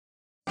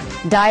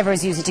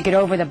Divers use it to get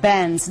over the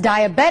bends.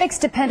 Diabetics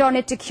depend on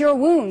it to cure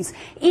wounds.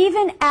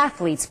 Even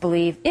athletes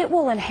believe it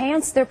will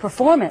enhance their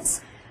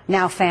performance.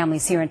 Now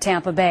families here in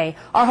Tampa Bay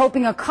are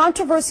hoping a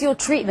controversial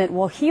treatment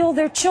will heal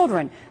their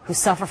children who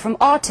suffer from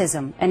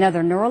autism and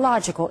other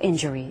neurological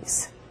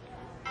injuries.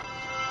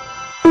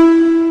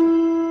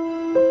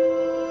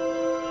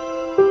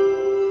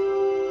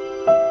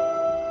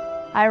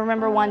 I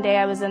remember one day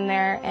I was in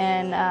there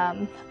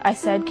and I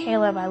said,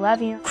 "Caleb, I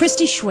love you."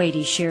 Christy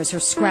Schwady shares her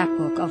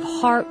scrapbook of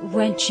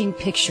heart-wrenching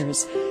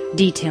pictures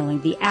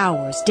detailing the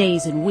hours,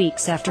 days, and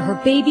weeks after her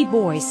baby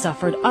boy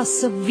suffered a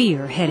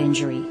severe head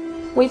injury.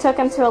 We took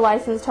him to a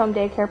licensed home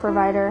daycare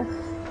provider,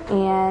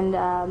 and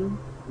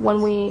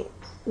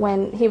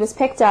when he was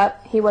picked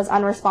up, he was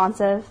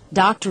unresponsive.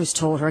 Doctors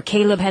told her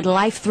Caleb had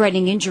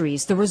life-threatening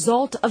injuries, the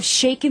result of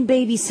shaken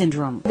baby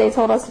syndrome. They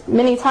told us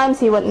many times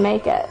he wouldn't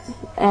make it,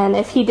 and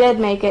if he did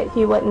make it,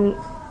 he wouldn't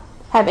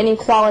have any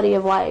quality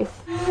of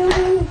life.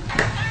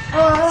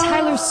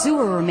 Tyler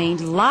Sewer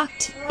remained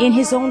locked in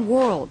his own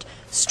world,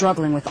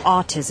 struggling with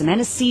autism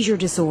and a seizure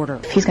disorder.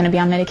 He's going to be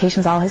on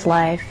medications all his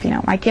life,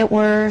 might get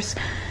worse.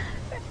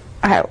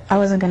 I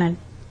wasn't going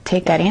to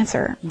take that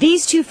answer.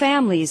 These two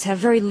families have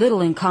very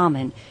little in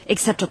common,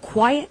 except a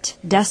quiet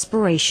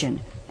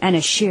desperation and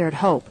a shared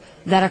hope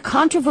that a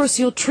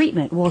controversial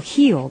treatment will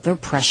heal their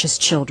precious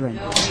children.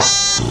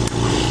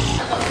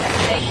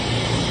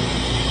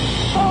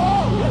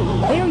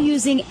 They are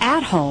using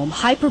at-home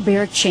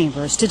hyperbaric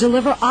chambers to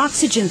deliver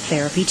oxygen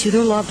therapy to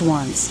their loved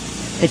ones.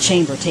 The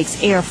chamber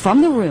takes air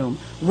from the room,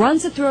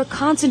 runs it through a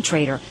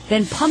concentrator,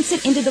 then pumps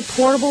it into the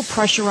portable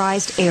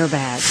pressurized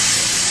airbag,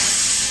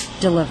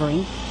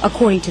 delivering,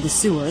 according to the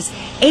Sewers,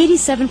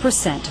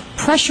 87%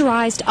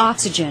 pressurized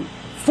oxygen,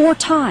 4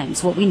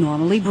 times what we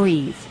normally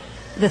breathe.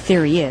 The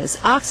theory is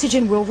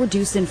oxygen will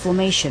reduce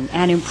inflammation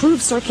and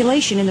improve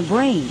circulation in the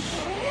brain.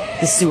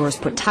 The Sewers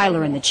put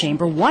Tyler in the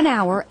chamber 1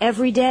 hour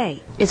every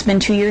day. It's been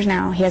 2 years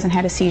now. He hasn't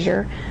had a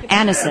seizure.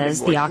 Anna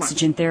says the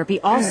oxygen therapy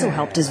also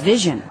helped his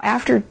vision.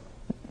 After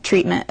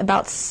treatment,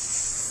 about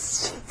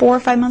 4 or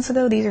 5 months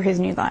ago, these are his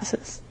new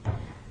glasses.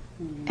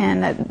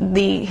 And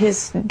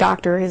his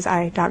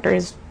eye doctor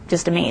is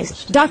just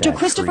amazed. Dr.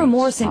 Christopher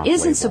Morrison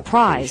isn't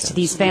surprised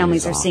these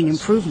families are seeing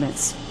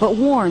improvements, but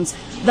warns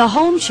the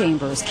home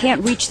chambers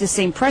can't reach the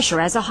same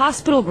pressure as a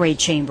hospital-grade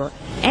chamber.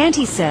 And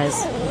he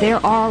says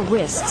there are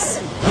risks.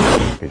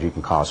 Because you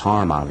can cause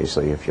harm,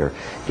 obviously, if you're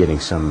getting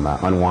some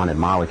unwanted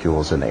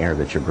molecules in the air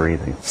that you're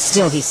breathing.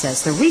 Still, he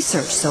says the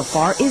research so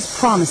far is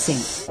promising.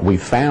 We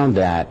found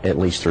that, at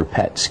least through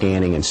PET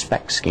scanning and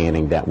SPECT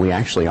scanning, that we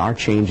actually are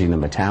changing the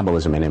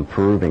metabolism and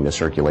improving the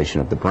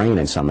circulation of the brain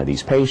in some of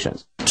these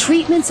patients.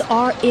 Treatments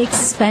are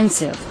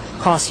expensive,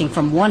 costing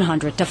from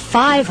 $100 to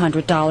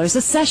 $500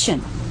 a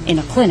session in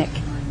a clinic,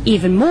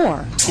 even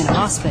more in a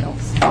hospital.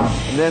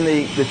 And then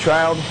the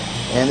child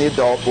and the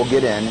adult will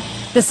get in.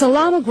 The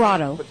Salama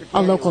Grotto,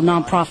 a local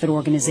nonprofit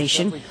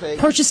organization,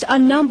 purchased a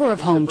number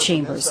of home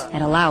chambers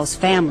and allows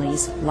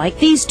families like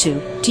these two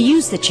to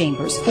use the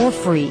chambers for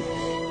free.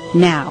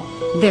 Now,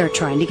 they're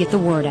trying to get the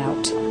word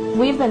out.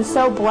 We've been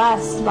so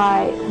blessed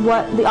by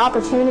the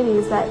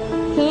opportunities that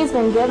he's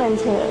been given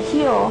to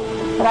heal,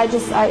 that I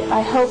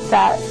hope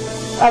that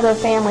other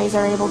families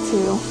are able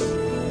to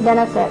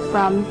benefit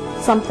from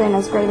something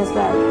as great as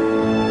that.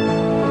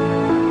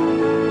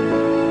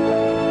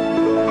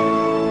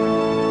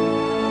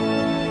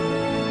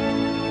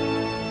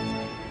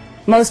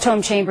 Most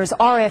home chambers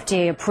are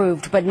FDA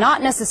approved, but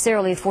not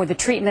necessarily for the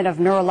treatment of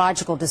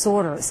neurological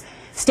disorders.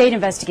 State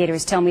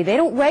investigators tell me they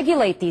don't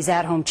regulate these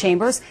at-home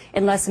chambers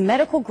unless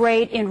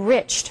medical-grade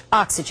enriched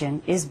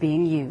oxygen is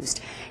being used.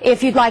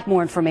 If you'd like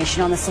more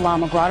information on the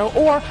Salama Grotto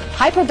or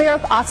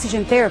hyperbaric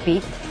oxygen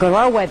therapy, go to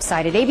our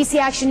website at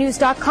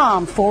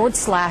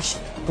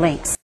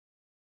abcactionnews.com/links.